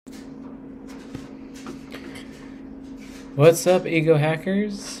What's up, ego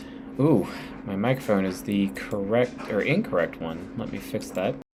hackers? Ooh, my microphone is the correct or incorrect one. Let me fix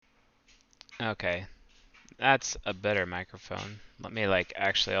that. Okay, that's a better microphone. Let me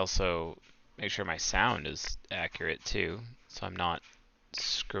actually also make sure my sound is accurate too, so I'm not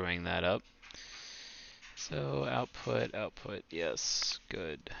screwing that up. So output, yes,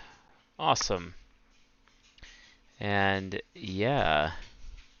 good. Awesome. And yeah,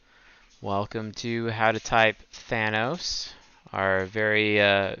 welcome to How to Type Thanos, our very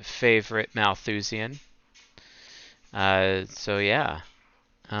favorite Malthusian. So yeah,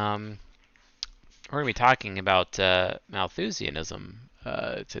 um, we're gonna be talking about Malthusianism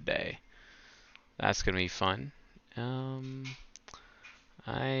today. That's going to be fun. Um,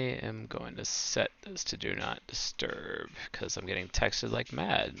 I am going to set this to do not disturb because I'm getting texted like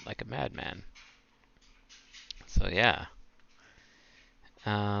mad, like a madman. So yeah.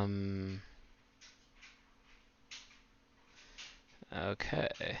 Um,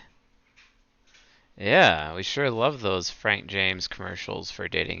 okay. Yeah, we sure love those Frank James commercials for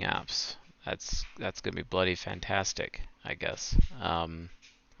dating apps. That's gonna be bloody fantastic, I guess.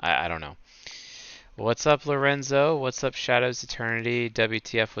 I don't know. What's up, Lorenzo? What's up, Shadows Eternity?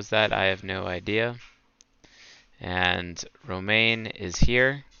 WTF was that? I have no idea. And Romaine is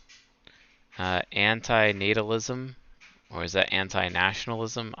here. Anti-natalism, or is that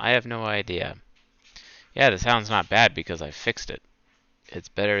anti-nationalism? I have no idea. Yeah, the sound's not bad because I fixed it. It's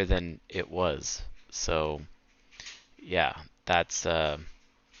better than it was. So yeah, that's a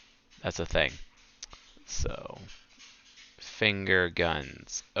thing. So finger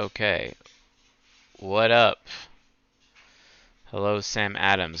guns. Okay, what up? Hello, Sam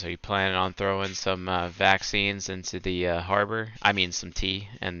Adams. Are you planning on throwing some vaccines into the harbor? I mean, some tea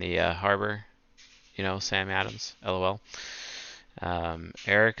in the harbor. You know, Sam Adams. LOL.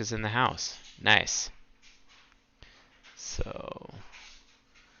 Eric is in the house. Nice. So,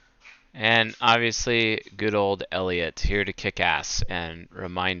 and obviously, good old Elliot here to kick ass and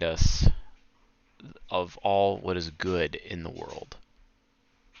remind us of all what is good in the world.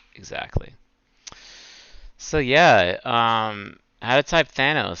 Exactly. So yeah, how to type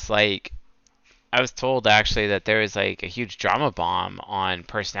Thanos? I was told actually that there is like a huge drama bomb on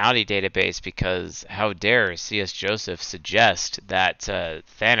Personality Database because how dare C.S. Joseph suggest that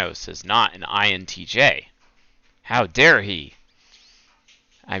Thanos is not an INTJ? How dare he?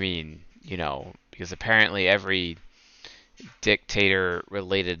 I mean, because apparently every dictator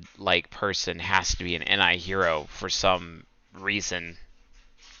related person has to be an anti-hero for some reason.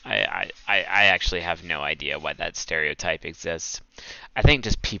 I actually have no idea why that stereotype exists. I think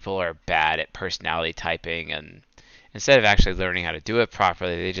just people are bad at personality typing, and instead of actually learning how to do it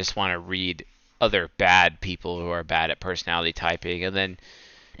properly, they just want to read other bad people who are bad at personality typing and then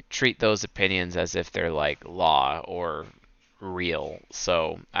treat those opinions as if they're like law or real.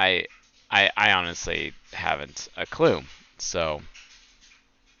 So I honestly haven't a clue. So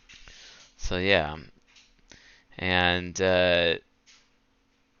yeah, and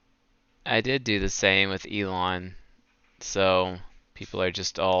I did do the same with Elon. So people are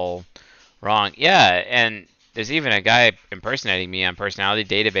just all wrong. Yeah, and there's even a guy impersonating me on Personality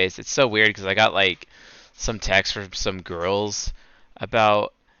Database. It's so weird because I got like some text from some girls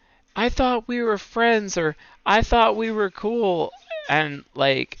about I thought we were friends or I thought we were cool and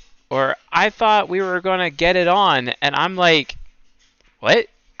or I thought we were gonna get it on and I'm like, what?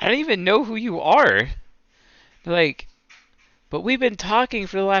 I don't even know who you are. They're like, but we've been talking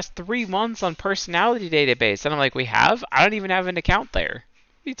for the last 3 months on Personality Database and I'm like, we have? I don't even have an account there.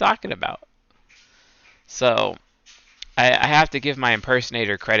 What are you talking about? So I have to give my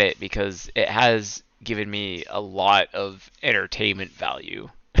impersonator credit because it has given me a lot of entertainment value,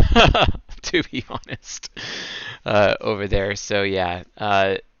 to be honest, over there. So yeah,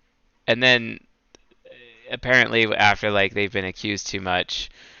 and then apparently after they've been accused too much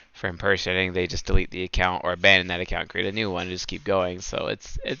for impersonating, they just delete the account or abandon that account, create a new one, and just keep going. So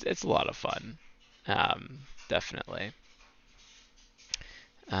it's a lot of fun, definitely.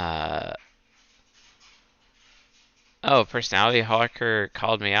 Uh, oh, Personality Hawker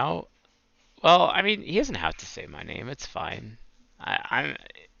called me out. Well, I mean, he doesn't have to say my name. It's fine. I'm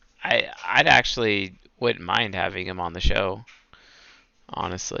I'd actually wouldn't mind having him on the show,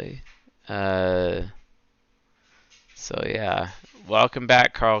 honestly. Uh, so yeah, welcome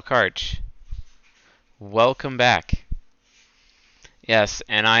back, Carl Karch. Welcome back. Yes,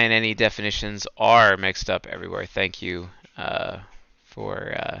 and I and any definitions are mixed up everywhere. Thank you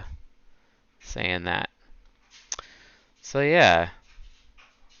for saying that. So yeah,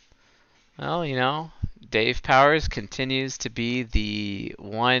 well, Dave Powers continues to be the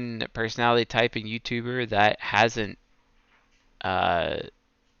one personality typing YouTuber that hasn't uh,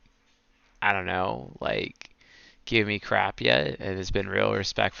 I don't know, like give me crap yet, and has been real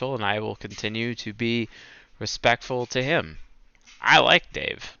respectful, and I will continue to be respectful to him. I like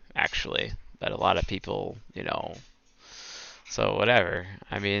Dave, actually, but a lot of people, so whatever.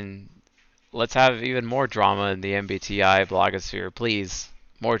 I mean, let's have even more drama in the MBTI blogosphere, please.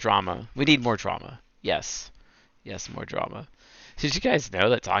 More drama. We need more drama. Yes. Yes, more drama. Did you guys know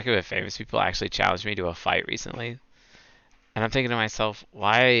that Talking with Famous People actually challenged me to a fight recently? And I'm thinking to myself,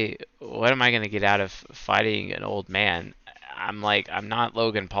 why, what am I going to get out of fighting an old man? I'm like, I'm not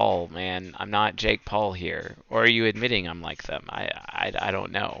Logan Paul, man. I'm not Jake Paul here. Or are you admitting I'm like them? I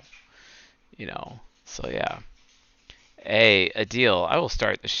don't know. So yeah. Hey, a deal. I will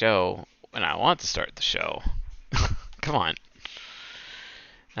start the show when I want to start the show. Come on.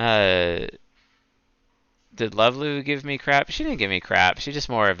 Uh, did Lovelu give me crap? She didn't give me crap. She just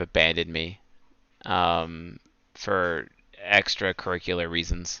more of abandoned me. For extracurricular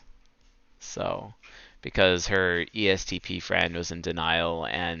reasons. So, because her ESTP friend was in denial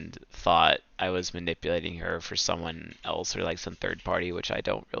and thought I was manipulating her for someone else or like some third party, which I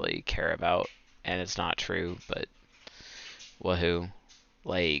don't really care about, and it's not true, but woohoo.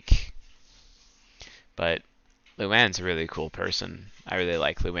 Like, but Luann's a really cool person. I really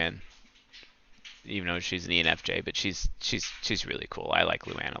like Luann, even though she's an ENFJ, but she's really cool. I like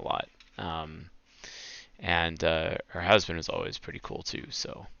Luann a lot. And her husband is always pretty cool too.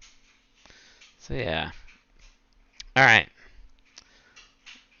 So yeah. All right.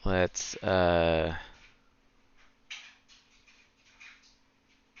 Let's okay.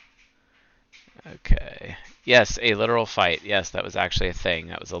 Yes, a literal fight. Yes, that was actually a thing.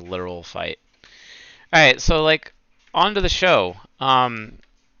 That was a literal fight. All right, so like on to the show.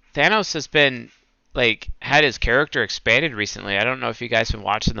 Thanos has been like had his character expanded recently. I don't know if you guys have been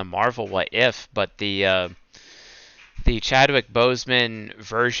watching the Marvel What If, but the Chadwick Boseman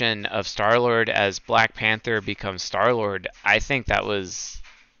version of Star-Lord as Black Panther becomes Star-Lord, I think that was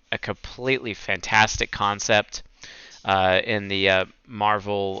a completely fantastic concept in the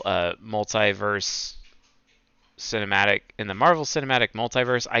Marvel multiverse cinematic, in the Marvel Cinematic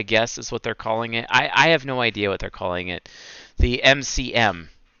Multiverse, I guess is what they're calling it. I have no idea what they're calling it. The MCM,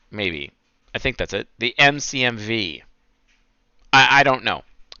 maybe. I think that's it. The MCMV. I don't know.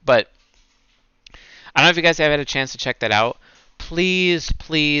 But I don't know if you guys have had a chance to check that out. Please,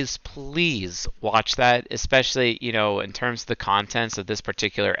 please, please watch that, especially, in terms of the contents of this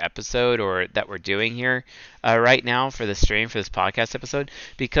particular episode or that we're doing here right now for the stream, for this podcast episode,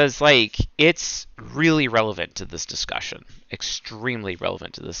 because, like, it's really relevant to this discussion. Extremely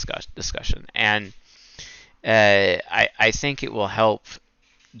relevant to this discussion. And I think it will help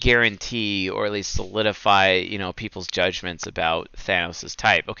guarantee or at least solidify, people's judgments about Thanos'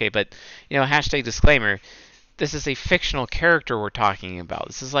 type. Okay, but, hashtag disclaimer, this is a fictional character we're talking about.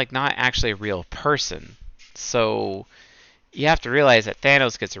 This is like not actually a real person. So you have to realize that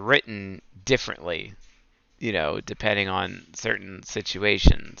Thanos gets written differently, depending on certain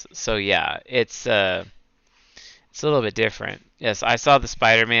situations. So yeah, it's a little bit different. Yes, I saw the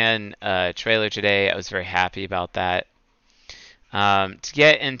Spider-Man trailer today. I was very happy about that. To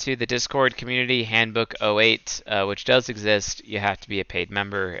get into the Discord Community Handbook 08, which does exist, you have to be a paid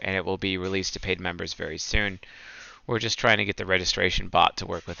member, and it will be released to paid members very soon. We're just trying to get the registration bot to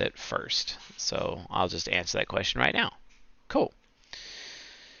work with it first. So I'll just answer that question right now. Cool.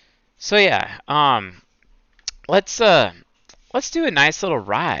 So yeah, let's do a nice little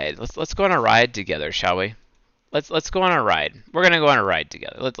ride. Let's go on a ride together, shall we? Let's go on a ride. We're gonna go on a ride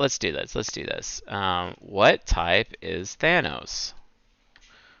together. Let's do this. Let's do this. What type is Thanos?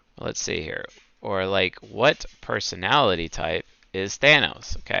 Well, let's see here. Or like, what personality type is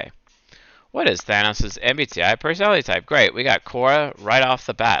Thanos? Okay. What is Thanos' MBTI personality type? Great. We got Cora right off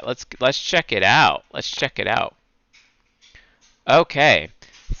the bat. Let's check it out. Let's check it out. Okay.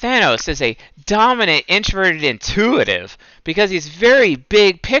 Thanos is a dominant, introverted, intuitive because he's very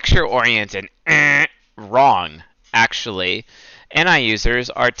big picture oriented. Wrong, actually. NI users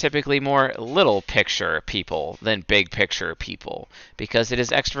are typically more little picture people than big picture people because it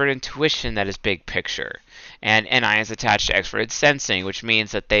is extrovert intuition that is big picture. And NI is attached to extroverted sensing, which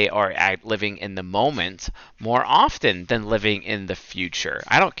means that they are living in the moment more often than living in the future.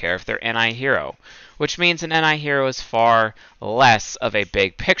 I don't care if they're NI hero, which means an NI hero is far less of a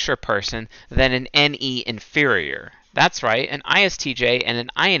big picture person than an NE inferior. That's right, an ISTJ and an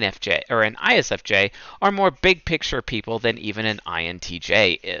INFJ or an ISFJ are more big picture people than even an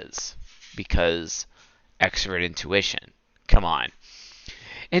INTJ is. Because extrovert intuition. Come on.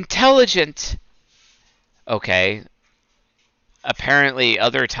 Intelligent. Okay. apparently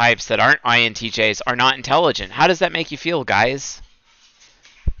other types that aren't INTJs are not intelligent. How does that make you feel, guys?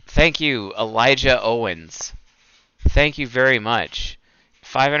 Thank you, Elijah Owens. Thank you very much.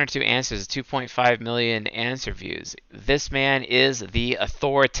 502 answers, 2.5 million answer views. This man is the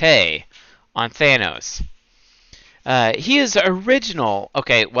authority on Thanos. He is original.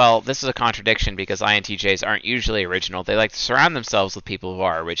 Okay, well, this is a contradiction because INTJs aren't usually original. They like to surround themselves with people who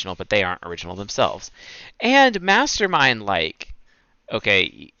are original, but they aren't original themselves. And mastermind-like.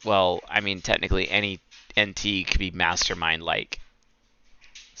 Okay, well, I mean, technically any NT could be mastermind-like.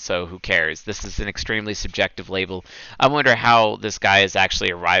 So who cares? This is an extremely subjective label. I wonder how this guy is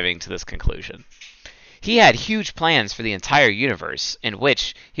actually arriving to this conclusion. He had huge plans for the entire universe, in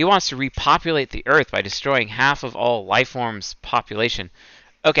which he wants to repopulate the Earth by destroying half of all life forms' population.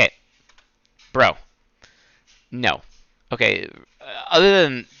 Okay, bro. No. Okay, other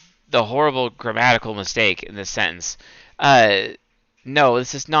than the horrible grammatical mistake in this sentence, no,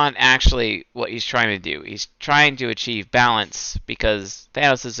 this is not actually what he's trying to do. He's trying to achieve balance because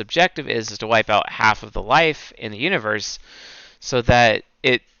Thanos' objective is to wipe out half of the life in the universe so that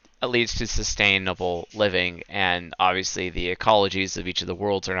it leads to sustainable living, and obviously the ecologies of each of the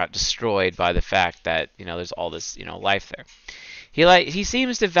worlds are not destroyed by the fact that there's all this life there. He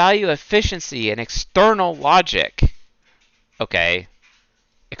seems to value efficiency and external logic. Okay,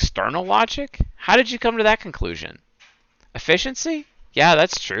 external logic? How did you come to that conclusion? Efficiency? Yeah,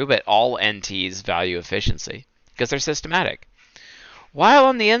 that's true, but all NTs value efficiency because they're systematic. While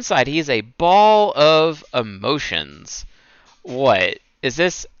on the inside, he is a ball of emotions. What? Is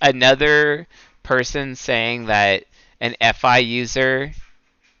this another person saying that an FI user,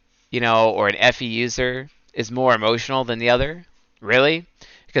 or an FE user is more emotional than the other? Really?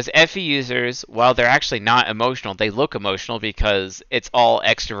 Because FE users, while they're actually not emotional, they look emotional because it's all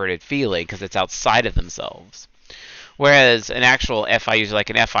extroverted feeling because it's outside of themselves. Whereas an actual FI user,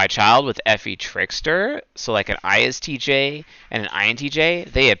 like an FI child with FE trickster, so like an ISTJ and an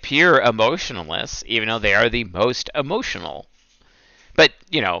INTJ, they appear emotionless, even though they are the most emotional. But,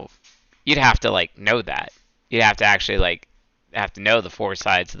 you'd have to, know that. You'd have to actually, have to know the four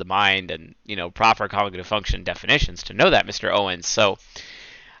sides of the mind and, proper cognitive function definitions to know that, Mr. Owens. So,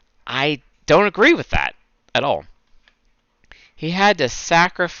 I don't agree with that at all. He had to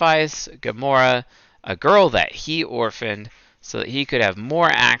sacrifice Gamora, a girl that he orphaned, so that he could have more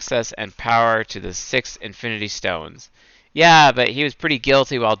access and power to the 6 Infinity Stones. Yeah, but he was pretty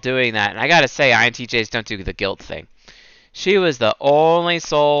guilty while doing that, and I gotta say, INTJs don't do the guilt thing. She was the only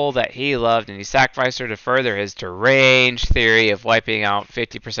soul that he loved, and he sacrificed her to further his deranged theory of wiping out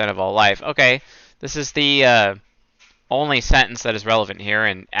 50% of all life. Okay, this is the only sentence that is relevant here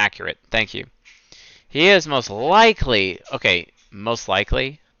and accurate. Thank you. He is most likely... Okay, most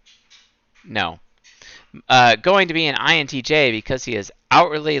likely? No. Going to be an INTJ because he is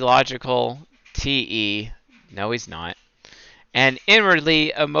outwardly logical, TE. No, he's not. And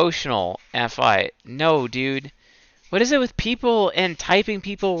inwardly emotional, FI. No, dude. What is it with people and typing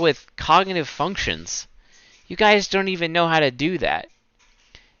people with cognitive functions? You guys don't even know how to do that.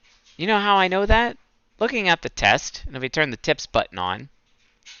 You know how I know that? Looking at the test, and if we turn the tips button on,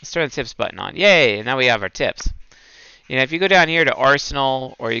 let's turn the tips button on. Yay, and now we have our tips. If you go down here to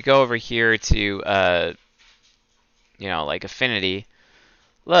Arsenal, or you go over here to, like Affinity,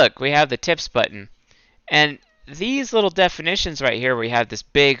 look, we have the tips button. And these little definitions right here, we have this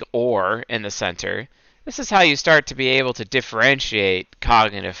big OR in the center. This is how you start to be able to differentiate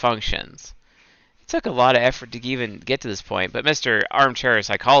cognitive functions. It took a lot of effort to even get to this point, but Mr. Armchair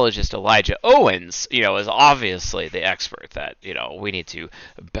Psychologist Elijah Owens, is obviously the expert that, we need to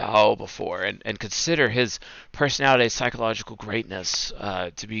bow before and consider his personality's psychological greatness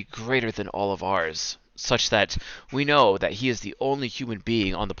to be greater than all of ours, such that we know that he is the only human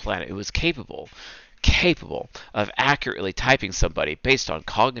being on the planet who is capable of accurately typing somebody based on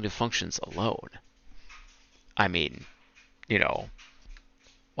cognitive functions alone. I mean,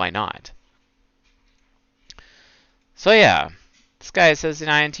 why not? So yeah, this guy says an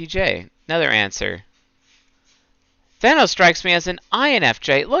INTJ. Another answer. Thanos strikes me as an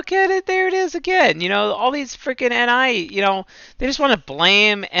INFJ. Look at it, there it is again. All these freaking NI, they just want to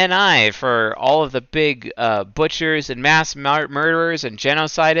blame NI for all of the big butchers and mass murderers and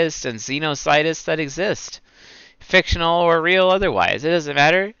genocidists and xenocidists that exist. Fictional or real otherwise, it doesn't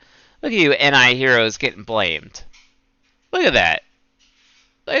matter. Look at you NI heroes getting blamed. Look at that.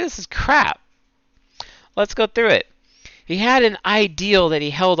 This is crap. Let's go through it. He had an ideal that he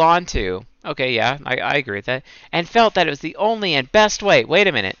held on to. Okay, yeah, I agree with that. And felt that it was the only and best way. Wait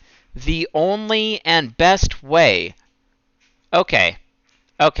a minute. The only and best way. Okay.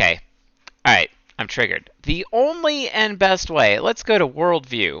 Alright. I'm triggered. The only and best way, let's go to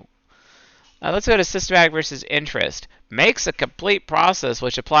worldview. Let's go to systematic versus interest. Makes a complete process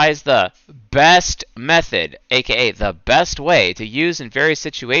which applies the best method, aka the best way to use in various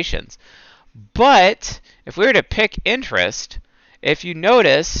situations. But if we were to pick interest, if you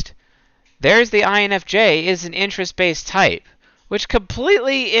noticed, there's the INFJ is an interest-based type, which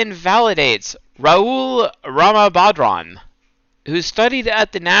completely invalidates Raul Ramabhadran, who studied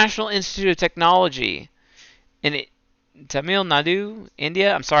at the National Institute of Technology in Tamil Nadu,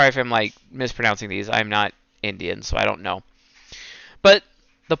 India. I'm sorry if I'm like mispronouncing these. I'm not Indian, so I don't know. But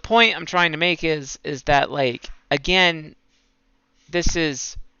the point I'm trying to make is that, like, again, this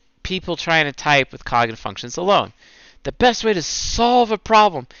is people trying to type with cognitive functions alone. The best way to solve a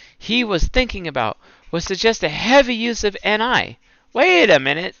problem he was thinking about was suggest a heavy use of NI. Wait a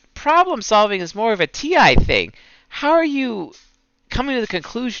minute. Problem solving is more of a TI thing. How are you coming to the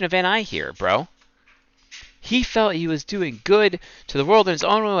conclusion of NI here, bro? He felt he was doing good to the world in his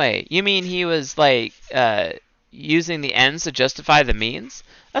own way. You mean he was like using the ends to justify the means?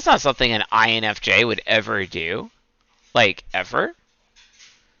 That's not something an INFJ would ever do. Like, ever.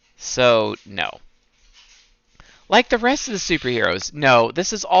 So, no. Like the rest of the superheroes, no,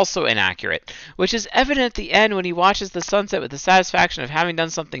 this is also inaccurate, which is evident at the end when he watches the sunset with the satisfaction of having done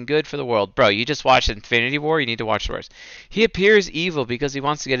something good for the world. Bro, you just watched Infinity War, you need to watch the rest. He appears evil because he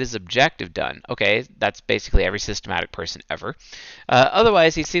wants to get his objective done. Okay, that's basically every systematic person ever.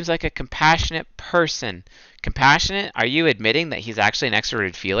 Otherwise, he seems like a compassionate person. Compassionate? Are you admitting that he's actually an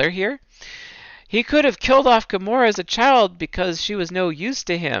extroverted feeler here? He could have killed off Gamora as a child because she was no use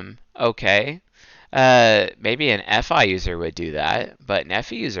to him. Okay. Maybe an FI user would do that, but an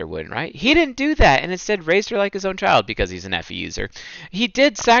FE user wouldn't, right? He didn't do that and instead raised her like his own child because he's an FE user. He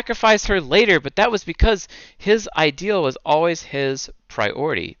did sacrifice her later, but that was because his ideal was always his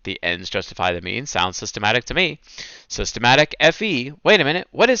priority. The ends justify the means. Sounds systematic to me. Systematic FE. Wait a minute.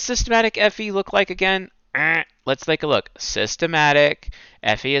 What does systematic FE look like again? Let's take a look. Systematic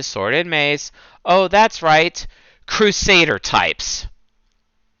FE is sword and mace. Oh, that's right. Crusader types.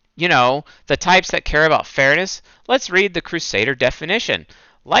 You know, the types that care about fairness. Let's read the Crusader definition.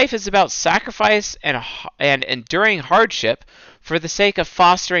 Life is about sacrifice and enduring hardship for the sake of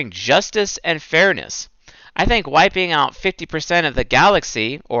fostering justice and fairness. I think wiping out 50% of the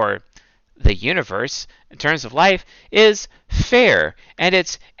galaxy, or the universe, in terms of life, is fair, and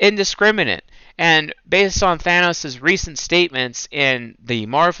it's indiscriminate. And based on Thanos' recent statements in the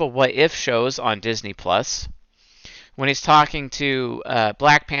Marvel What If shows on Disney Plus, when he's talking to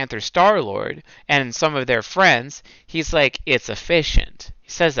Black Panther Star-Lord and some of their friends, he's like, it's efficient.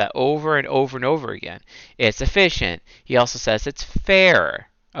 He says that over and over and over again. It's efficient. He also says it's fair.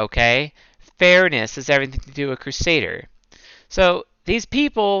 Okay? Fairness has everything to do with Crusader. So these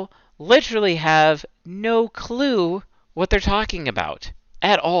people literally have no clue what they're talking about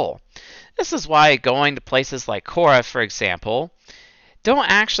at all. This is why going to places like Quora, for example, don't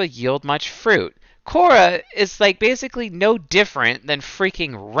actually yield much fruit. Quora is like basically no different than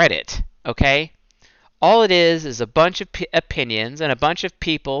freaking Reddit, okay? All it is a bunch of opinions and a bunch of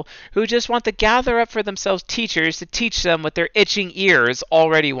people who just want to gather up for themselves teachers to teach them what their itching ears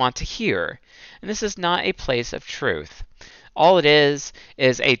already want to hear. And this is not a place of truth. All it is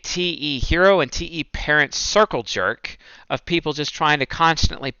a TE hero and TE parent circle jerk of people just trying to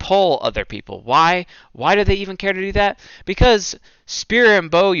constantly pull other people. Why? Why do they even care to do that? Because Spear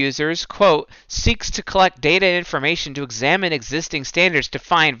and Bow users, quote, seeks to collect data and information to examine existing standards to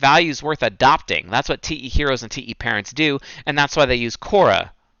find values worth adopting. That's what TE heroes and TE parents do, and that's why they use Quora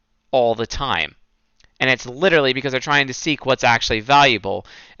all the time. And it's literally because they're trying to seek what's actually valuable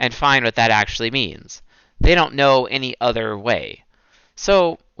and find what that actually means. They don't know any other way.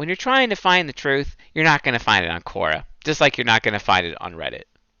 So when you're trying to find the truth, you're not going to find it on Quora. Just like you're not going to find it on Reddit.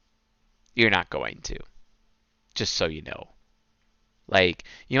 You're not going to. Just so you know. Like,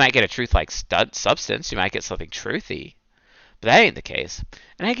 you might get a truth like substance. You might get something truthy. But that ain't the case.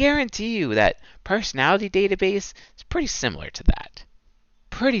 And I guarantee you that personality database is pretty similar to that.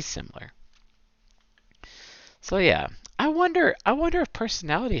 Pretty similar. So yeah, I wonder if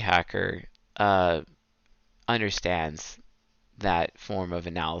Personality Hacker understands that form of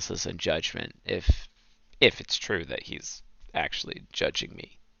analysis and judgment, if it's true that he's actually judging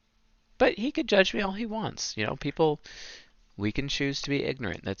me. But he could judge me all he wants. You know, people, we can choose to be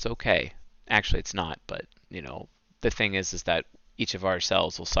ignorant. That's okay. Actually, it's not, but, you know, the thing is that each of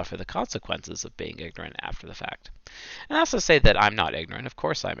ourselves will suffer the consequences of being ignorant after the fact. And I also say that I'm not ignorant. Of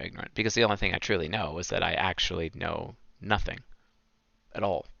course I'm ignorant, because the only thing I truly know is that I actually know nothing at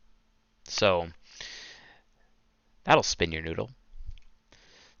all. So that'll spin your noodle.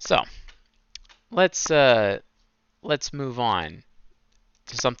 So let's move on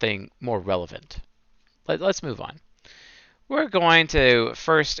to something more relevant. Let's move on. We're going to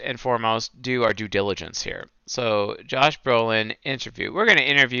first and foremost do our due diligence here. So, Josh Brolin interview. We're going to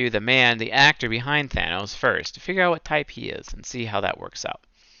interview the man, the actor behind Thanos first to figure out what type he is and see how that works out.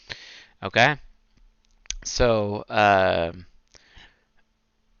 Okay? So,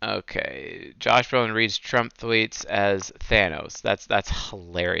 okay. Josh Brolin reads Trump tweets as Thanos. That's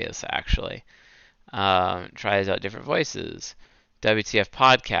hilarious, actually. Tries out different voices. WTF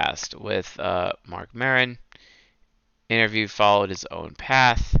podcast with Mark Maron. Interview followed his own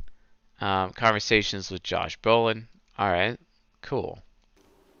path. Conversations with Josh Brolin. All right, cool.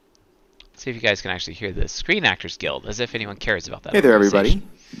 Let's see if you guys can actually hear this. Screen Actors Guild, as if anyone cares about that. Hey there, everybody.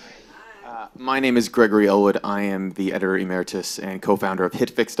 My name is Gregory Elwood. I am the editor emeritus and co-founder of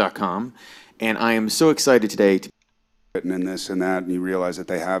HitFix.com, and I am so excited today to written in this and that, and you realize that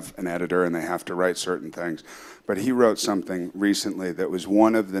they have an editor and they have to write certain things. But he wrote something recently that was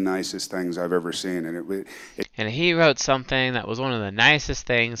one of the nicest things I've ever seen, and and he wrote something that was one of the nicest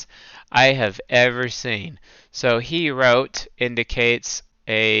things I have ever seen. So he wrote indicates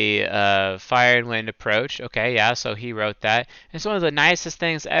a fire and wind approach. Okay, yeah, so he wrote that. It's one of the nicest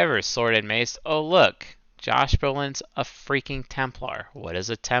things ever, Sword and Mace. Oh, look. Josh Brolin's a freaking Templar. What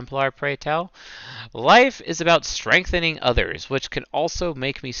is a Templar, pray tell? Life is about strengthening others, which can also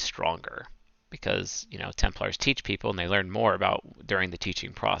make me stronger. Because, you know, Templars teach people and they learn more about during the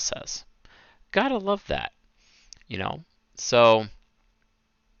teaching process. Gotta love that. You know? So,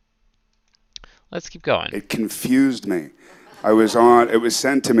 let's keep going. It confused me. It was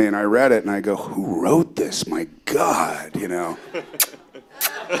sent to me and I read it and I go, who wrote this? My God, you know?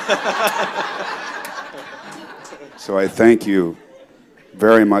 So I thank you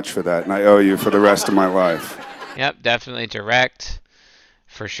very much for that, and I owe you for the rest of my life. Yep, definitely direct,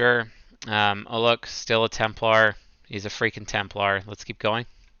 for sure. Oh, look, still a Templar. He's a freaking Templar. Let's keep going.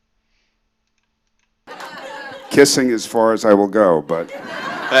 Kissing as far as I will go, but...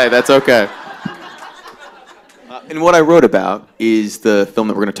 Hey, that's okay. And what I wrote about is the film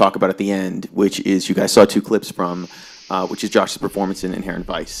that we're going to talk about at the end, which is, you guys saw 2 clips from, which is Josh's performance in Inherent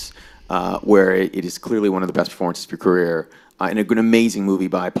Vice. Where it is clearly one of the best performances of your career, and an amazing movie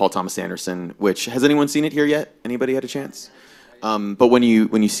by Paul Thomas Anderson. Which, has anyone seen it here yet? Anybody had a chance? But when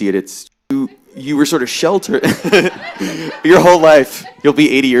you see it, it's you were sort of sheltered your whole life. You'll be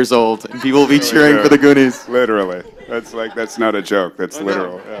 80 years old, and people will be cheering for the Goonies. Literally, that's not a joke. That's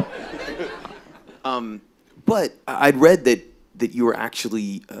literal. Yeah. But I'd read that you were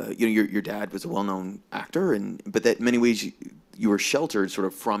actually, your dad was a well-known actor, but that in many ways you were sheltered sort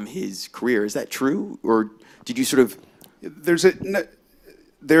of from his career. Is that true, or did you sort of? There's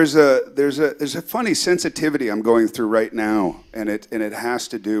a funny sensitivity I'm going through right now, and it has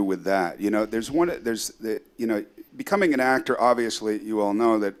to do with that. You know, becoming an actor. Obviously, you all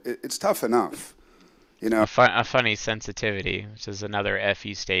know that it's tough enough. You know, a funny sensitivity, which is another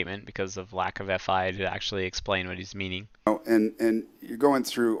FE statement because of lack of FI to actually explain what he's meaning. And you're going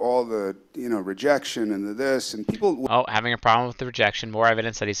through all the rejection and this, and people. Having a problem with the rejection. More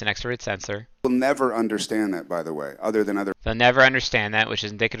evidence that he's an extrovert sensor. Will never understand that, by the way, other than other. They'll never understand that, which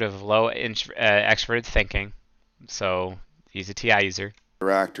is indicative of low extroverted thinking. So he's a TI user.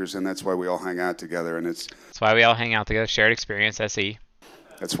 Actors, and that's why we all hang out together, and that's why we all hang out together. Shared experience, SE.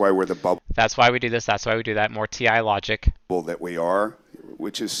 That's why we're the bubble. That's why we do this. That's why we do that. More TI logic. That we are,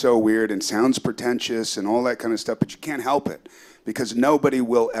 which is so weird and sounds pretentious and all that kind of stuff, but you can't help it because nobody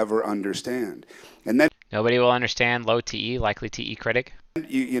will ever understand. And then nobody will understand. Low TE, likely TE critic.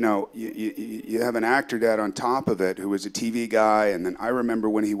 You have an actor dad on top of it who was a TV guy, and then I remember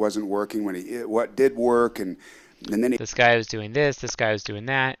when he wasn't working, what did work, and then this guy was doing this. This guy was doing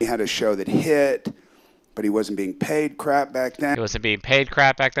that. He had a show that hit. But he wasn't being paid crap back then. He wasn't being paid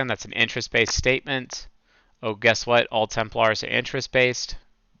crap back then. That's an interest-based statement. Oh, guess what? All Templars are interest-based.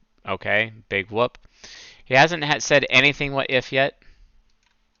 Okay, big whoop. He hasn't said anything what if yet.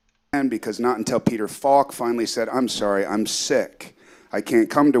 And because not until Peter Falk finally said, I'm sorry, I'm sick. I can't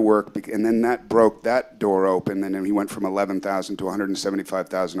come to work. And then that broke that door open. And then he went from $11,000 to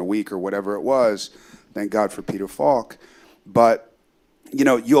 $175,000 a week or whatever it was. Thank God for Peter Falk. But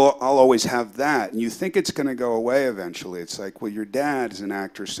I'll always have that, and you think it's going to go away eventually. It's like, well, your dad is an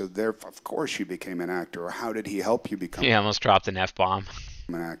actor, so therefore, of course, you became an actor. Or how did he help you become? He almost dropped an F-bomb.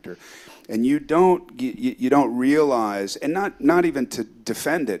 An actor, and you don't realize, and not even to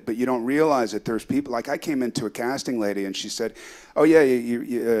defend it, but you don't realize that there's people. Like I came into a casting lady, and she said, "Oh yeah,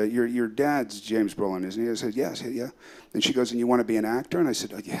 your dad's James Brolin, isn't he?" I said, "Yes, yeah." And she goes, "And you want to be an actor?" And I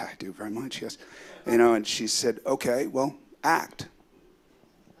said, "Oh yeah, I do very much, yes." And she said, "Okay, well, act."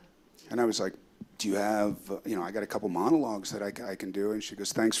 And I was like, do you have, I got a couple monologues that I can do. And she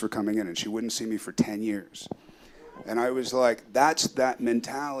goes, thanks for coming in. And she wouldn't see me for 10 years. And I was like, that's that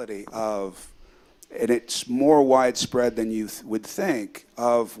mentality of, and it's more widespread than you would think,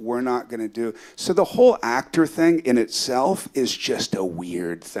 of we're not going to do. So the whole actor thing in itself is just a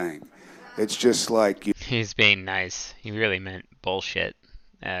weird thing. It's just like... He's being nice. He really meant bullshit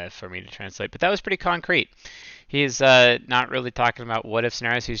for me to translate. But that was pretty concrete. He's not really talking about what-if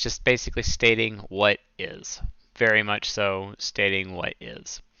scenarios. He's just basically stating what is. Very much so stating what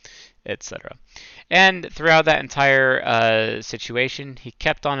is, etc. And throughout that entire situation, he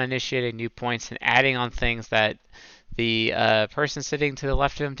kept on initiating new points and adding on things that the person sitting to the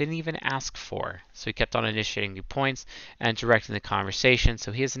left of him didn't even ask for. So he kept on initiating new points and directing the conversation.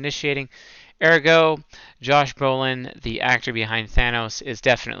 So he is initiating. Ergo, Josh Brolin, the actor behind Thanos, is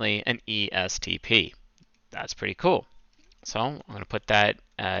definitely an ESTP. That's pretty cool. So I'm going to put that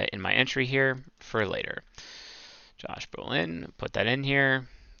in my entry here for later. Josh Brolin, put that in here.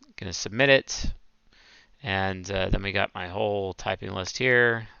 Going to submit it. And then we got my whole typing list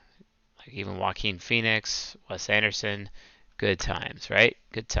here. Like even Joaquin Phoenix, Wes Anderson. Good times, right?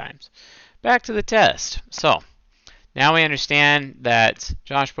 Good times. Back to the test. So now we understand that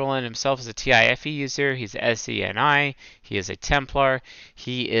Josh Brolin himself is a TIFE user. He's a SENI. He is a Templar.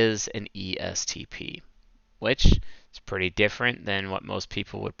 He is an ESTP, which is pretty different than what most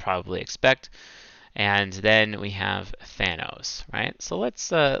people would probably expect. And then we have Thanos, right? So let's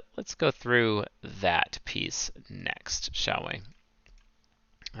go through that piece next, shall we?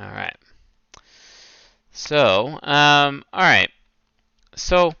 All right. So, all right.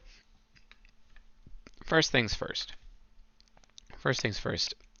 So, first things first. First things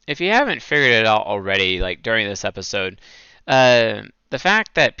first. If you haven't figured it out already, like during this episode, the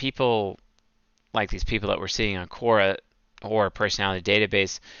fact that people, like these people that we're seeing on Quora or Personality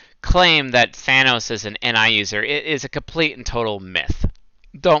Database, claim that Thanos is an NI user, it is a complete and total myth.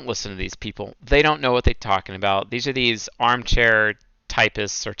 Don't listen to these people. They don't know what they're talking about. These are these armchair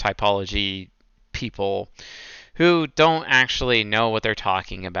typists or typology people who don't actually know what they're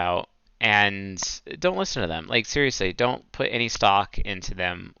talking about, and don't listen to them. Like, seriously, don't put any stock into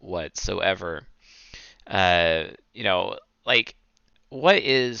them whatsoever. Like, what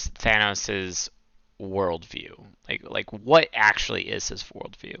is Thanos's worldview? Like what actually is his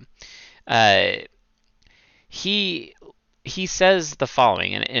worldview? He says the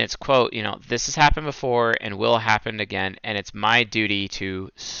following, and it's quote, this has happened before and will happen again, and it's my duty to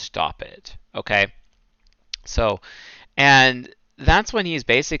stop it. Okay? So, and that's when he's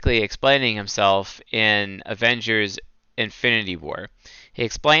basically explaining himself in Avengers Infinity War. He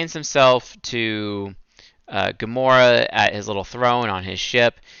explains himself to Gamora at his little throne on his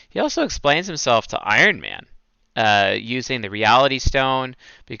ship. He also explains himself to Iron Man using the Reality Stone,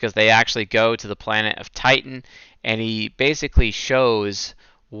 because they actually go to the planet of Titan, and he basically shows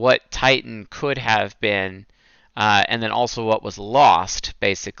what Titan could have been, and then also what was lost,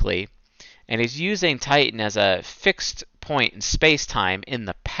 basically. And he's using Titan as a fixed point in space-time in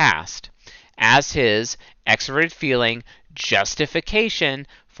the past as his extroverted feeling justification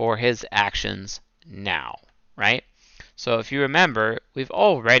for his actions now, right? So if you remember, we've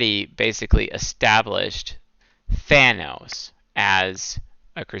already basically established Thanos as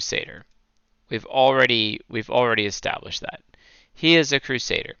a crusader. We've already established that. He is a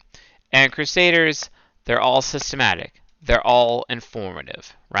crusader. And crusaders, they're all systematic. They're all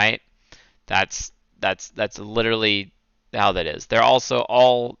informative, right? That's literally how that is. They're also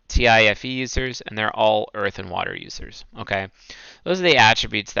all TIFE users, and they're all earth and water users, okay? Those are the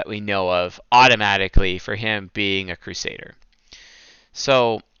attributes that we know of automatically for him being a crusader.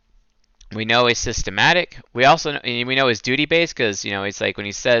 So we know he's systematic. We also know he's duty-based, because it's like when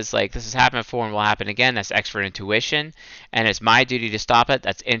he says like this has happened before and will happen again, that's extrovert intuition, and it's my duty to stop it,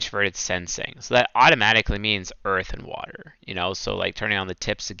 that's introverted sensing. So that automatically means earth and water. So like turning on the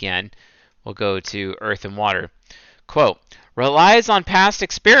tips again, we'll go to earth and water. Quote, relies on past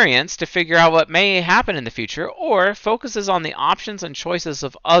experience to figure out what may happen in the future, or focuses on the options and choices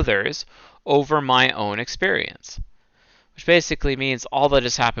of others over my own experience. Which basically means all that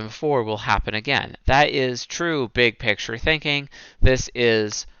has happened before will happen again. That is true big picture thinking. This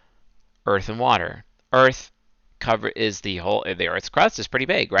is earth and water. Earth is the Earth's crust is pretty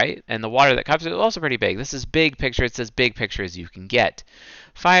big, right? And the water that covers it is also pretty big. This is big picture. It's as big picture as you can get.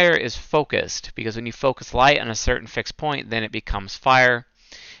 Fire is focused, because when you focus light on a certain fixed point, then it becomes fire.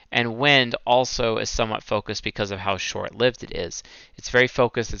 And wind also is somewhat focused because of how short-lived it is. It's very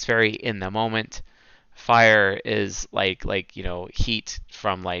focused. It's very in the moment. fire is like heat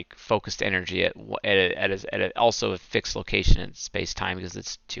from like focused energy at also a fixed location in space time because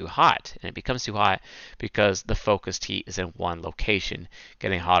it's too hot, and it becomes too hot because the focused heat is in one location,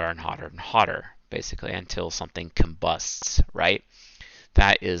 getting hotter and hotter and hotter basically until something combusts, right?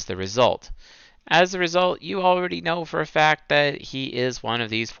 That is the result. As a result, you already know for a fact that he is one of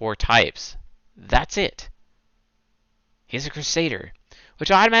these 4 types. That's it. He's a Crusader,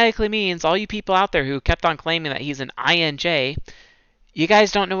 which automatically means all you people out there who kept on claiming that he's an INJ, you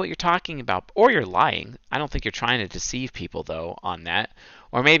guys don't know what you're talking about, or you're lying. I don't think you're trying to deceive people, though, on that.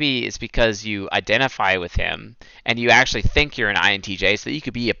 Or maybe it's because you identify with him and you actually think you're an INTJ so that you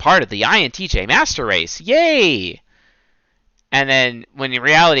could be a part of the INTJ Master Race. Yay! And then when in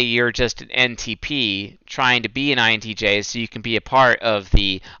reality you're just an NTP trying to be an INTJ so you can be a part of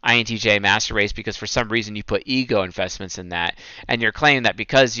the INTJ Master Race because for some reason you put ego investments in that. And you're claiming that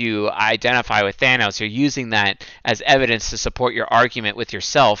because you identify with Thanos, you're using that as evidence to support your argument with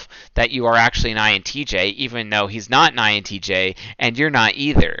yourself that you are actually an INTJ, even though he's not an INTJ and you're not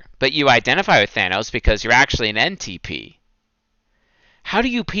either. But you identify with Thanos because you're actually an NTP. How do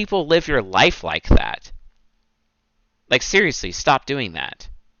you people live your life like that? Like, seriously, stop doing that.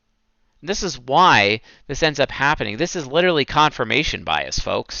 This is why this ends up happening. This is literally confirmation bias,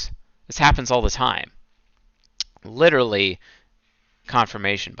 folks. This happens all the time. Literally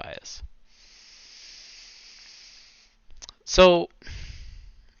confirmation bias. So,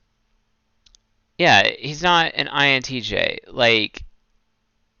 yeah, he's not an INTJ.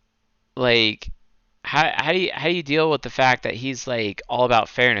 How do you deal with the fact that he's like all about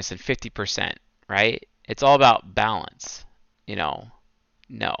fairness and 50%, right? It's all about balance, No.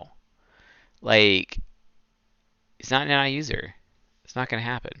 Like, he's not an AI user. It's not going to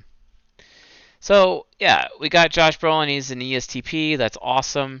happen. So, yeah, we got Josh Brolin. He's an ESTP. That's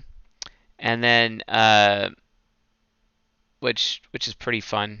awesome. And then, which is pretty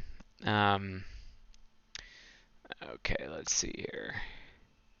fun. Okay, let's see here.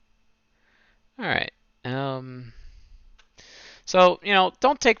 All right. So,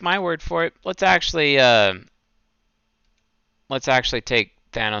 don't take my word for it. Let's actually take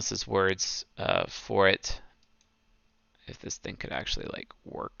Thanos' words for it. If this thing could actually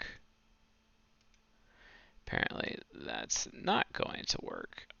work. Apparently, that's not going to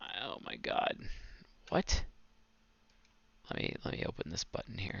work. Oh my God! What? Let me open this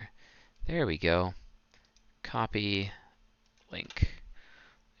button here. There we go. Copy link.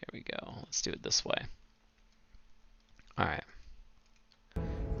 There we go. Let's do it this way. All right.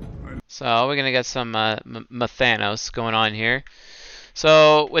 So we're going to get some Thanos going on here.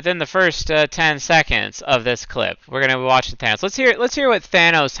 So within the first 10 seconds of this clip, we're going to be watching Thanos. Let's hear what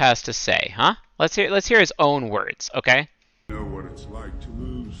Thanos has to say, huh? Let's hear his own words, okay? I know what it's like to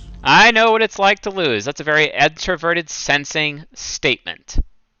lose. I know what it's like to lose. That's a very introverted sensing statement.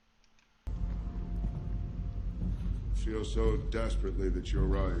 Feel so desperately that you're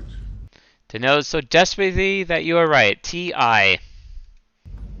right. To know so desperately that you are right. T.I.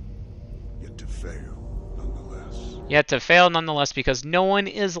 Yet to fail, nonetheless. Yet to fail nonetheless because no one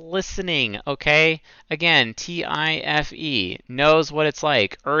is listening, okay? Again, T-I-F-E. Knows what it's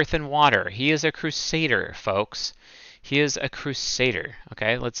like. Earth and water. He is a crusader, folks. He is a crusader.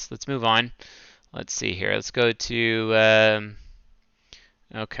 Okay, let's move on. Let's see here. Let's go to...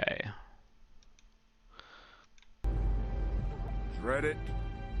 okay. Dread it.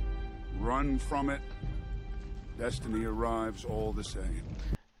 Run from it. Destiny arrives all the same.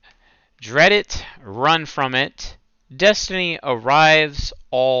 Dread it. Run from it. Destiny arrives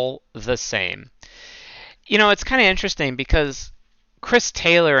all the same. It's kind of interesting because Chris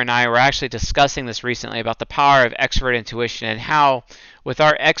Taylor and I were actually discussing this recently about the power of extrovert intuition and how with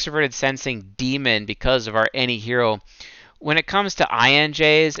our extroverted sensing demon because of our any hero, when it comes to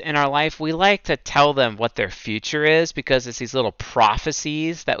INJs in our life, we like to tell them what their future is because it's these little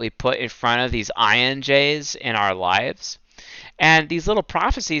prophecies that we put in front of these INJs in our lives. And these little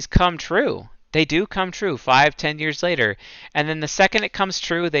prophecies come true. They do come true 5-10 years later. And then the second it comes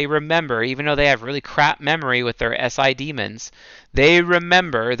true, they remember, even though they have really crap memory with their SI demons, they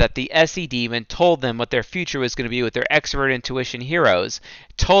remember that the SE demon told them what their future was going to be with their extrovert intuition heroes,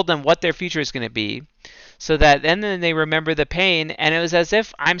 told them what their future is going to be, so that then they remember the pain, and it was as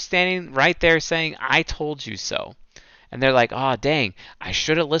if I'm standing right there saying, I told you so. And they're like, oh, dang, I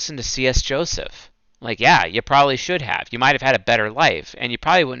should have listened to C.S. Joseph. Like, yeah, you probably should have. You might have had a better life, and you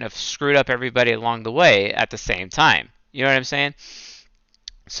probably wouldn't have screwed up everybody along the way at the same time. You know what I'm saying?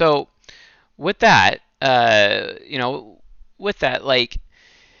 So, with that,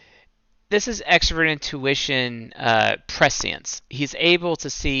 this is extrovert intuition prescience. He's able to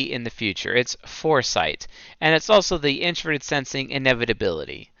see in the future. It's foresight. And it's also the introverted sensing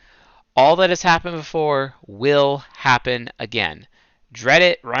inevitability. All that has happened before will happen again. Dread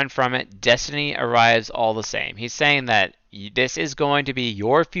it, run from it, destiny arrives all the same. He's saying that this is going to be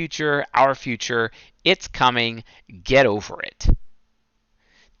your future, our future. It's coming. Get over it.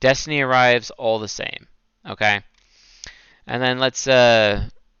 Destiny arrives all the same. Okay? And then let's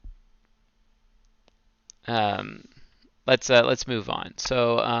move on.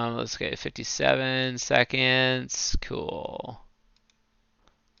 So let's get 57 seconds. Cool.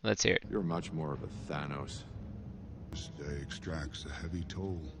 Let's hear it. You're much more of a Thanos. This day extracts a heavy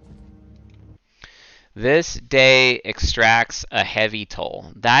toll. This day extracts a heavy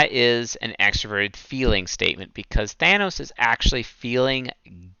toll. That is an extroverted feeling statement because Thanos is actually feeling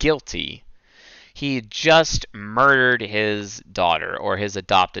guilty. He just murdered his daughter, or his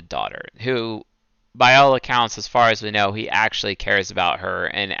adopted daughter, who, by all accounts, as far as we know, he actually cares about her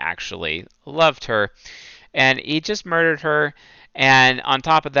and actually loved her. And he just murdered her. And on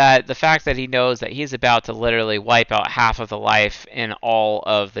top of that, the fact that he knows that he's about to literally wipe out half of the life in all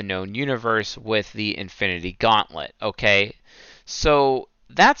of the known universe with the Infinity Gauntlet, okay? So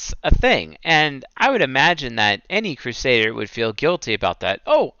that's a thing. And I would imagine that any Crusader would feel guilty about that.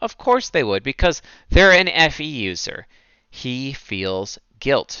 Oh, of course they would, because they're an FE user. He feels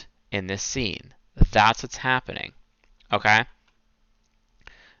guilt in this scene. That's what's happening, okay?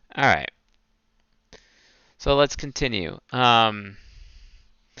 All right. So let's continue.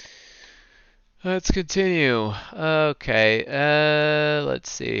 Let's continue. Okay.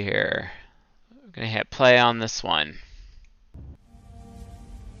 Let's see here. I'm gonna hit play on this one.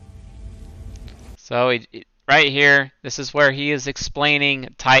 So right here, this is where he is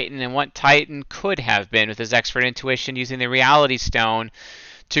explaining Titan and what Titan could have been with his expert intuition using the Reality Stone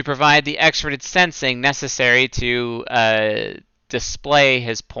to provide the extroverted sensing necessary to display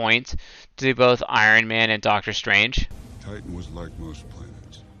his point to both Iron Man and Doctor Strange. Titan was like most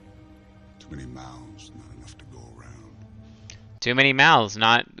planets. Too many mouths, not enough to go around. Too many mouths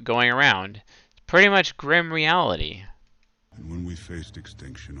not going around. Pretty much grim reality. And when we faced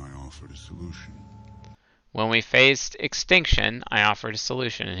extinction, I offered a solution. When we faced extinction, I offered a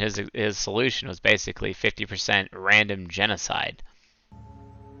solution. And his solution was basically 50% random genocide.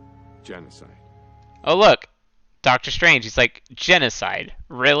 Genocide. Oh, look. Doctor Strange, he's like, genocide.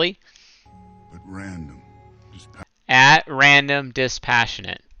 Really? But random. At random,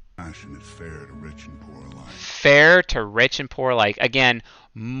 dispassionate. Passionate, fair to rich and poor alike. Fair to rich and poor alike. Again,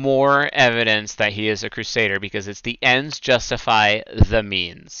 more evidence that he is a Crusader because it's the ends justify the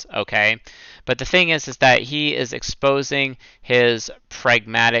means, okay? But the thing is that he is exposing his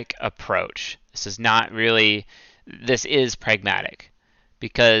pragmatic approach. This is pragmatic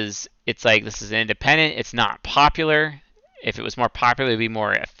because it's like this is independent, it's not popular. If it was more popular, it would be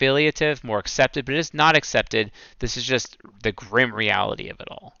more affiliative, more accepted, but it is not accepted. This is just the grim reality of it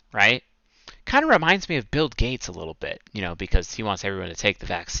all, right? Kind of reminds me of Bill Gates a little bit, because he wants everyone to take the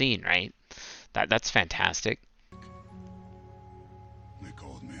vaccine, right? That's fantastic. They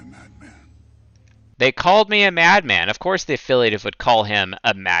called me a madman. They called me a madman. Of course the affiliative would call him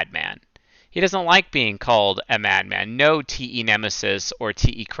a madman. He doesn't like being called a madman. No TE nemesis or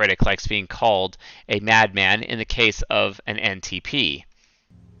TE critic likes being called a madman in the case of an NTP.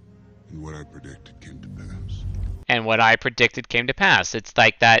 And what I predicted came to pass. And what I predicted came to pass. It's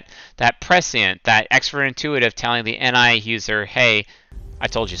like that prescient, that expert intuitive telling the NI user, hey, I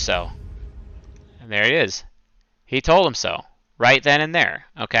told you so. And there it is. He told him so. Right then and there.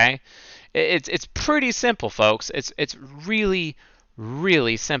 Okay? It's pretty simple, folks. It's really,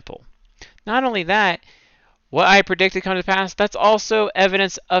 really simple. Not only that, what I predicted come to pass, that's also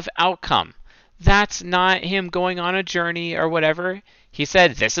evidence of outcome. That's not him going on a journey or whatever. He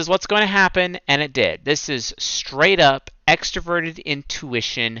said, this is what's going to happen, and it did. This is straight up extroverted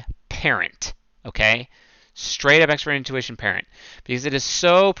intuition parent, okay? Straight up extroverted intuition parent. Because it is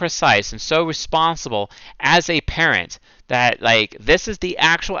so precise and so responsible as a parent that, this is the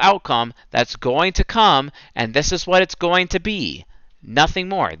actual outcome that's going to come, and this is what it's going to be. Nothing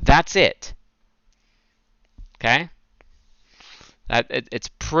more. That's it. Okay? It's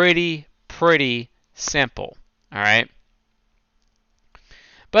pretty simple. All right?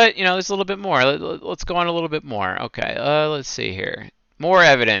 But, there's a little bit more. Let's go on a little bit more. Okay, let's see here. More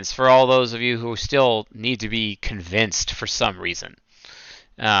evidence for all those of you who still need to be convinced for some reason.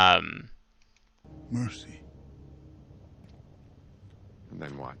 Mercy. And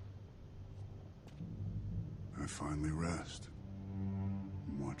then what? I finally rest.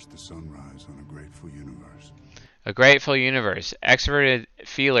 Watch the sunrise on a grateful universe. A grateful universe. Extroverted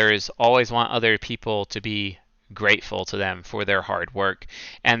feelers always want other people to be grateful to them for their hard work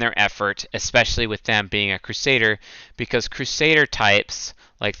and their effort, especially with them being a crusader, because crusader types,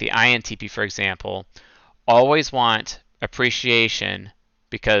 like the INTP for example, always want appreciation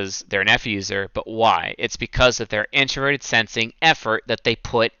because they're an F user, but why? It's because of their introverted sensing effort that they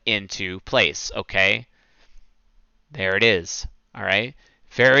put into place, okay? There it is, all right?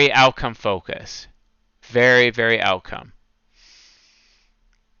 Very outcome focused. Very, very outcome.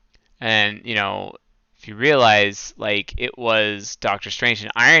 And, you know, if you realize, like, it was Doctor Strange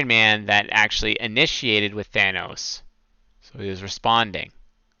and Iron Man that actually initiated with Thanos. So he was responding,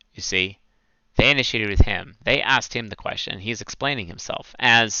 you see? They initiated with him. They asked him the question. He's explaining himself.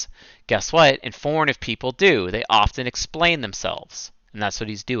 As, guess what? Informative people do. They often explain themselves. And that's what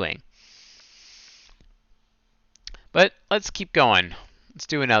he's doing. But let's keep going. Let's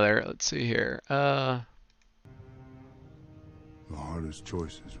do another. Let's see here. The hardest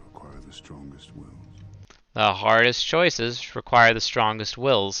choices require the strongest wills. The hardest choices require the strongest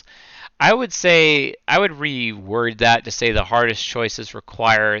wills. I would say, I would reword that to say the hardest choices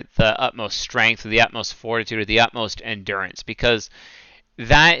require the utmost strength, or the utmost fortitude, or the utmost endurance, because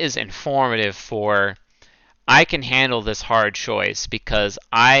that is informative for, I can handle this hard choice because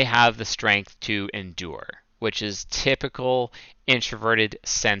I have the strength to endure, which is typical introverted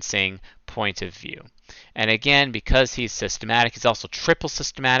sensing point of view. And again, because he's systematic, he's also triple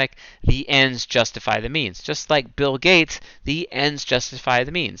systematic. The ends justify the means. Just like Bill Gates, the ends justify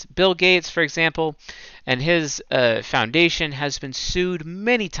the means. Bill Gates, for example, and his foundation has been sued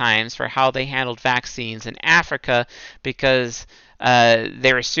many times for how they handled vaccines in Africa because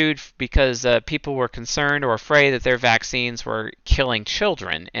they were sued because people were concerned or afraid that their vaccines were killing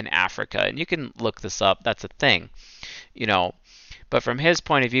children in Africa. And you can look this up. That's a thing, you know. But from his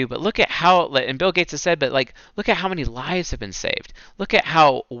point of view, but look at how, and Bill Gates has said, but like, look at how many lives have been saved. Look at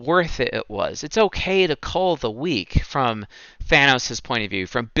how worth it was. It's okay to cull the weak from Thanos' point of view,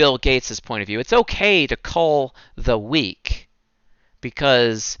 from Bill Gates' point of view. It's okay to cull the weak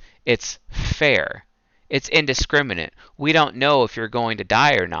because it's fair. It's indiscriminate. We don't know if you're going to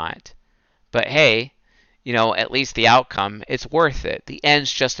die or not. But hey, you know, at least the outcome, it's worth it. The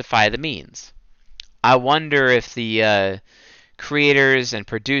ends justify the means. I wonder if the creators and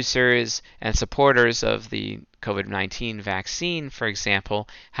producers and supporters of the COVID-19 vaccine, for example,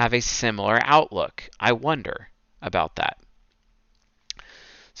 have a similar outlook. I wonder about that.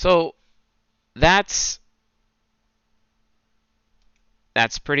 So that's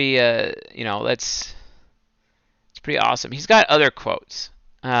pretty, you know, it's pretty awesome. He's got other quotes.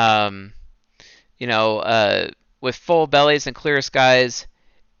 You know, with full bellies and clear skies,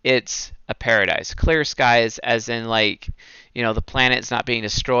 it's a paradise. Clear skies as in, like, you know, the planet's not being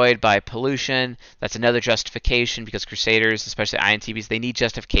destroyed by pollution. That's another justification, because Crusaders, especially INTPs, they need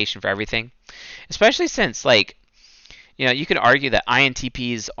justification for everything. Especially since, like, you know, you could argue that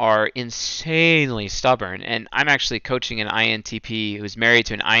INTPs are insanely stubborn. And I'm actually coaching an INTP who's married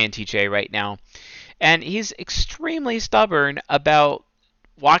to an INTJ right now. And he's extremely stubborn about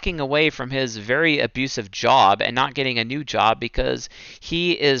walking away from his very abusive job and not getting a new job because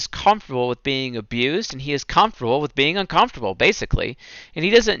he is comfortable with being abused and he is comfortable with being uncomfortable, basically, and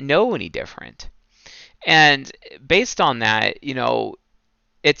he doesn't know any different. And based on that, you know,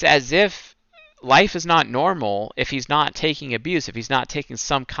 it's as if life is not normal if he's not taking abuse, if he's not taking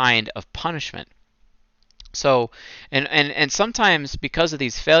some kind of punishment. So, and sometimes because of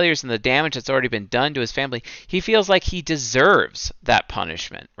these failures and the damage that's already been done to his family, he feels like he deserves that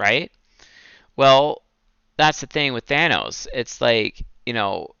punishment, right? Well, that's the thing with Thanos. It's like, you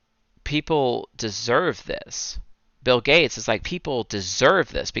know, people deserve this. Bill Gates is like, people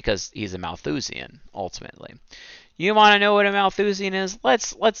deserve this because he's a Malthusian, ultimately. You want to know what a Malthusian is?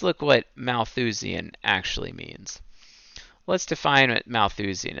 Let's look what Malthusian actually means. Let's define what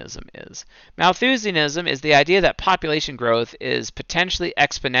Malthusianism is. Malthusianism is the idea that population growth is potentially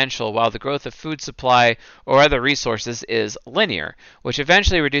exponential while the growth of food supply or other resources is linear, which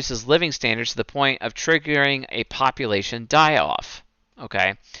eventually reduces living standards to the point of triggering a population die-off.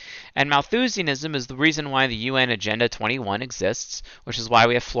 Okay? And Malthusianism is the reason why the UN Agenda 21 exists, which is why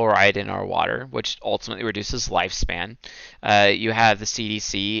we have fluoride in our water, which ultimately reduces lifespan. You have the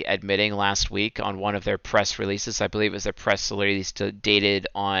CDC admitting last week on one of their press releases, I believe it was their press release dated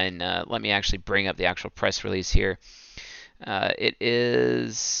on, let me actually bring up the actual press release here. It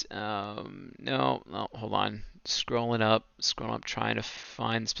is, no, hold on. scrolling up, trying to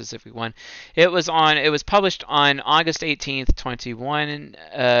find the specific one. It was published on August 18th,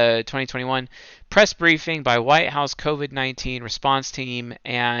 2021. Press briefing by White House COVID-19 response team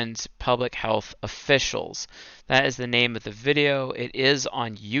and public health officials. That is the name of the video. It is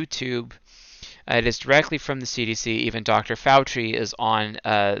on YouTube. It is directly from the CDC. Even Dr. Fauci is on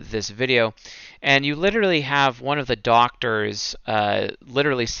this video. And you literally have one of the doctors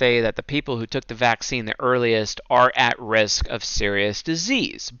literally say that the people who took the vaccine the earliest are at risk of serious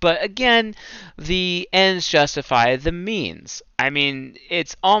disease. But again, the ends justify the means. I mean,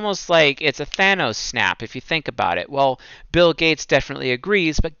 it's almost like it's a Thanos snap if you think about it. Well, Bill Gates definitely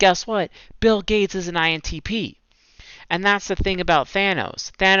agrees, but guess what? Bill Gates is an INTP. And that's the thing about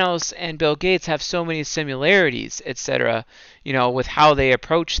Thanos. Thanos and Bill Gates have so many similarities, etc., with how they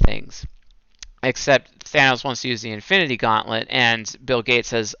approach things. Except Thanos wants to use the Infinity Gauntlet, and Bill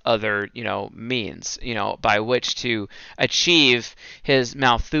Gates has other, means, by which to achieve his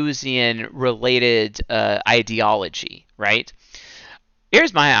Malthusian-related ideology, right?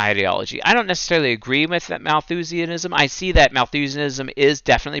 Here's my ideology. I don't necessarily agree with that Malthusianism. I see that Malthusianism is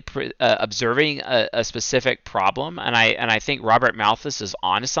definitely observing a specific problem, and I think Robert Malthus is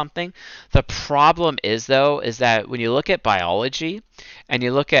onto something. The problem is, though, is that when you look at biology and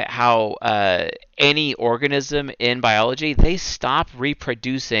you look at how any organism in biology, they stop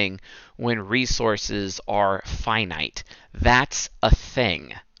reproducing when resources are finite. That's a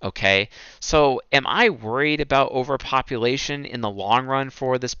thing. Okay, so am I worried about overpopulation in the long run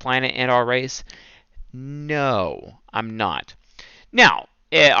for this planet and our race? No, I'm not. Now,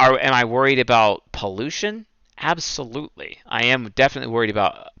 am I worried about pollution? Absolutely. I am definitely worried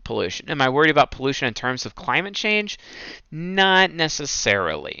about pollution. Am I worried about pollution in terms of climate change? Not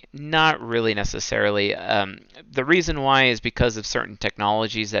necessarily. Not really necessarily. The reason why is because of certain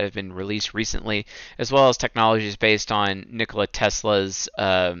technologies that have been released recently, as well as technologies based on Nikola Tesla's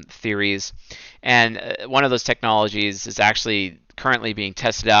theories. And one of those technologies is actually currently being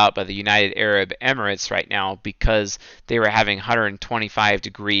tested out by the United Arab Emirates right now because they were having 125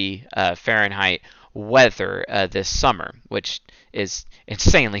 degree Fahrenheit weather this summer, which is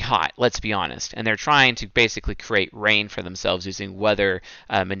insanely hot, let's be honest. And they're trying to basically create rain for themselves using weather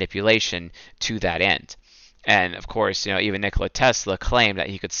manipulation to that end. And of course, even Nikola Tesla claimed that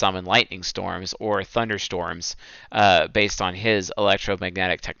he could summon lightning storms or thunderstorms based on his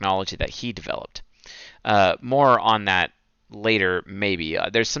electromagnetic technology that he developed. More on that later, maybe.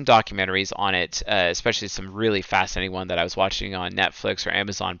 There's some documentaries on it, especially some really fascinating one that I was watching on Netflix or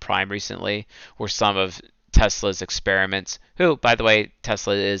Amazon Prime recently, where some of Tesla's experiments, who, by the way,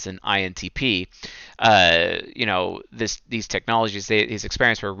 Tesla is an INTP, these technologies, these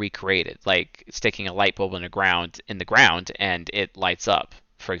experiments were recreated, like sticking a light bulb in the ground and it lights up,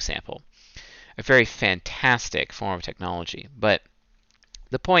 for example. A very fantastic form of technology. But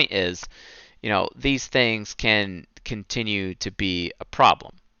the point is, these things can continue to be a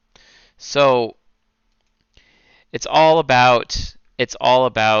problem. So it's all about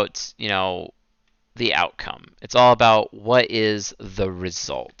the outcome. It's all about what is the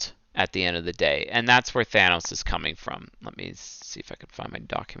result at the end of the day. And that's where Thanos is coming from. Let me see if I can find my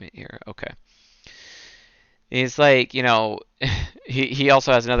document here. Okay. He's like, he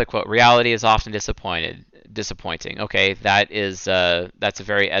also has another quote. Reality is often disappointing. Okay, that's a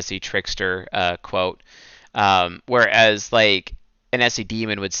very SE Trickster quote. Whereas like an SE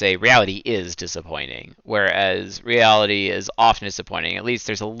Demon would say reality is disappointing, whereas reality is often disappointing. At least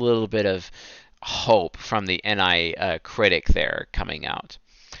there's a little bit of hope from the NI critic there coming out.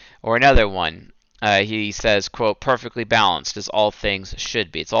 Or another one, he says, quote, perfectly balanced as all things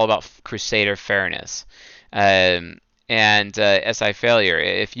should be. It's all about Crusader fairness. And SI failure,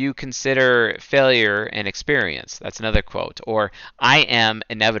 if you consider failure an experience, that's another quote. Or I am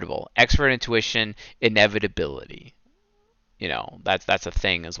inevitable, expert intuition, inevitability. That's a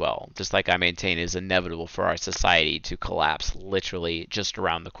thing as well. Just like I maintain it is inevitable for our society to collapse literally just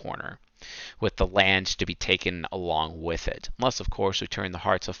around the corner, with the land to be taken along with it. Unless, of course, we turn the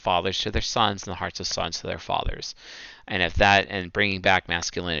hearts of fathers to their sons and the hearts of sons to their fathers. And bringing back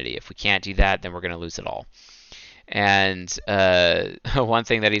masculinity. If we can't do that, then we're going to lose it all. And one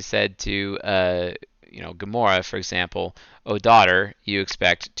thing that he said to Gamora, for example, "O daughter, you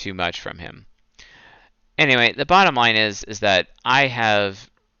expect too much from him." Anyway, the bottom line is that I have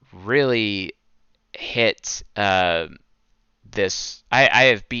really hit this. I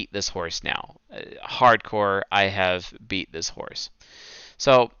have beat this horse now. Hardcore, I have beat this horse.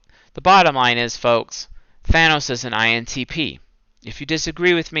 So the bottom line is, folks, Thanos is an INTP. If you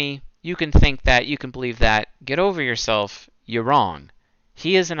disagree with me, you can think that, you can believe that. Get over yourself. You're wrong.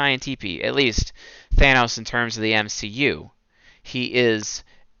 He is an INTP, at least Thanos in terms of the MCU. He is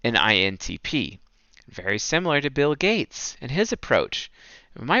an INTP. Very similar to Bill Gates and his approach.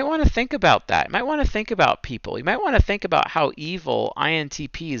 You might want to think about that. You might want to think about people. You might want to think about how evil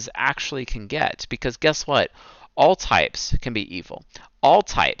INTPs actually can get. Because guess what? All types can be evil. All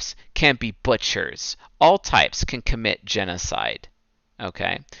types can be butchers. All types can commit genocide.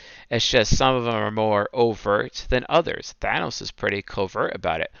 Okay? It's just some of them are more overt than others. Thanos is pretty covert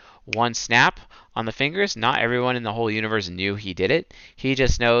about it. One snap on the fingers, not everyone in the whole universe knew he did it. He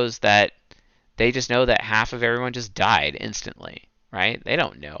just knows that they just know that half of everyone just died instantly, right? They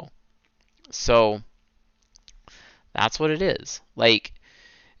don't know. So that's what it is. Like,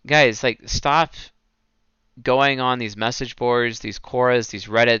 guys, like, stop going on these message boards, these Quoras, these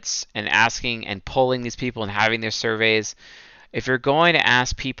Reddits, and asking and polling these people and having their surveys. If you're going to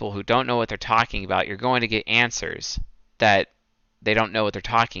ask people who don't know what they're talking about, you're going to get answers that they don't know what they're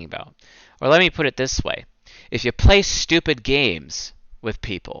talking about. Or let me put it this way. If you play stupid games with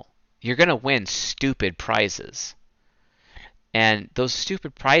people, you're going to win stupid prizes. And those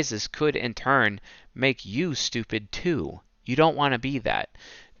stupid prizes could, in turn, make you stupid too. You don't want to be that.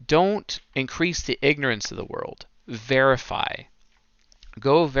 Don't increase the ignorance of the world. Verify.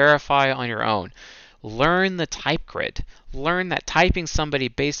 Go verify on your own. Learn the type grid. Learn that typing somebody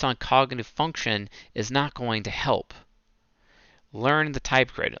based on cognitive function is not going to help. Learn the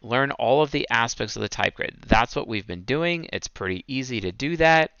type grid. Learn all of the aspects of the type grid. That's what we've been doing. It's pretty easy to do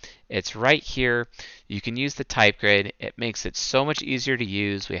that. It's right here. You can use the type grid. It makes it so much easier to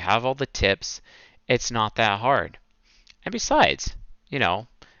use. We have all the tips. It's not that hard. And besides, you know,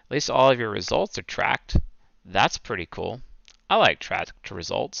 at least all of your results are tracked. That's pretty cool. I like tracked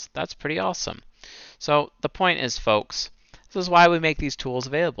results. That's pretty awesome. So the point is, folks, this is why we make these tools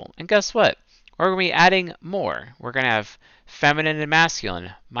available. And guess what? We're going to be adding more. We're going to have feminine and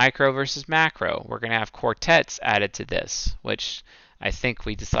masculine, micro versus macro. We're going to have quartets added to this, which I think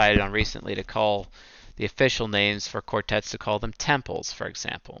we decided on recently to call the official names for quartets to call them temples, for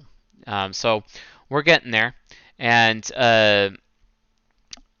example. So we're getting there, and then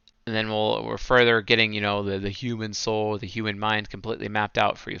we're further getting, you know, the human soul, the human mind completely mapped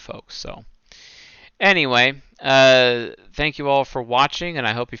out for you folks. So anyway, thank you all for watching, and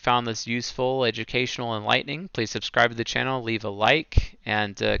I hope you found this useful, educational, enlightening. Please subscribe to the channel, leave a like,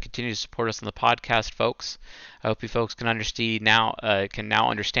 and continue to support us on the podcast, folks. I hope you folks can now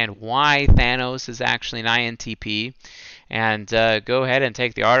understand why Thanos is actually an INTP. And go ahead and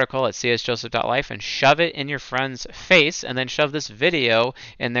take the article at csjoseph.life and shove it in your friend's face, and then shove this video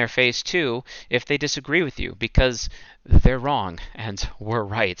in their face too if they disagree with you, because they're wrong and we're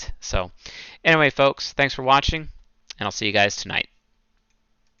right. So anyway, folks, thanks for watching, and I'll see you guys tonight.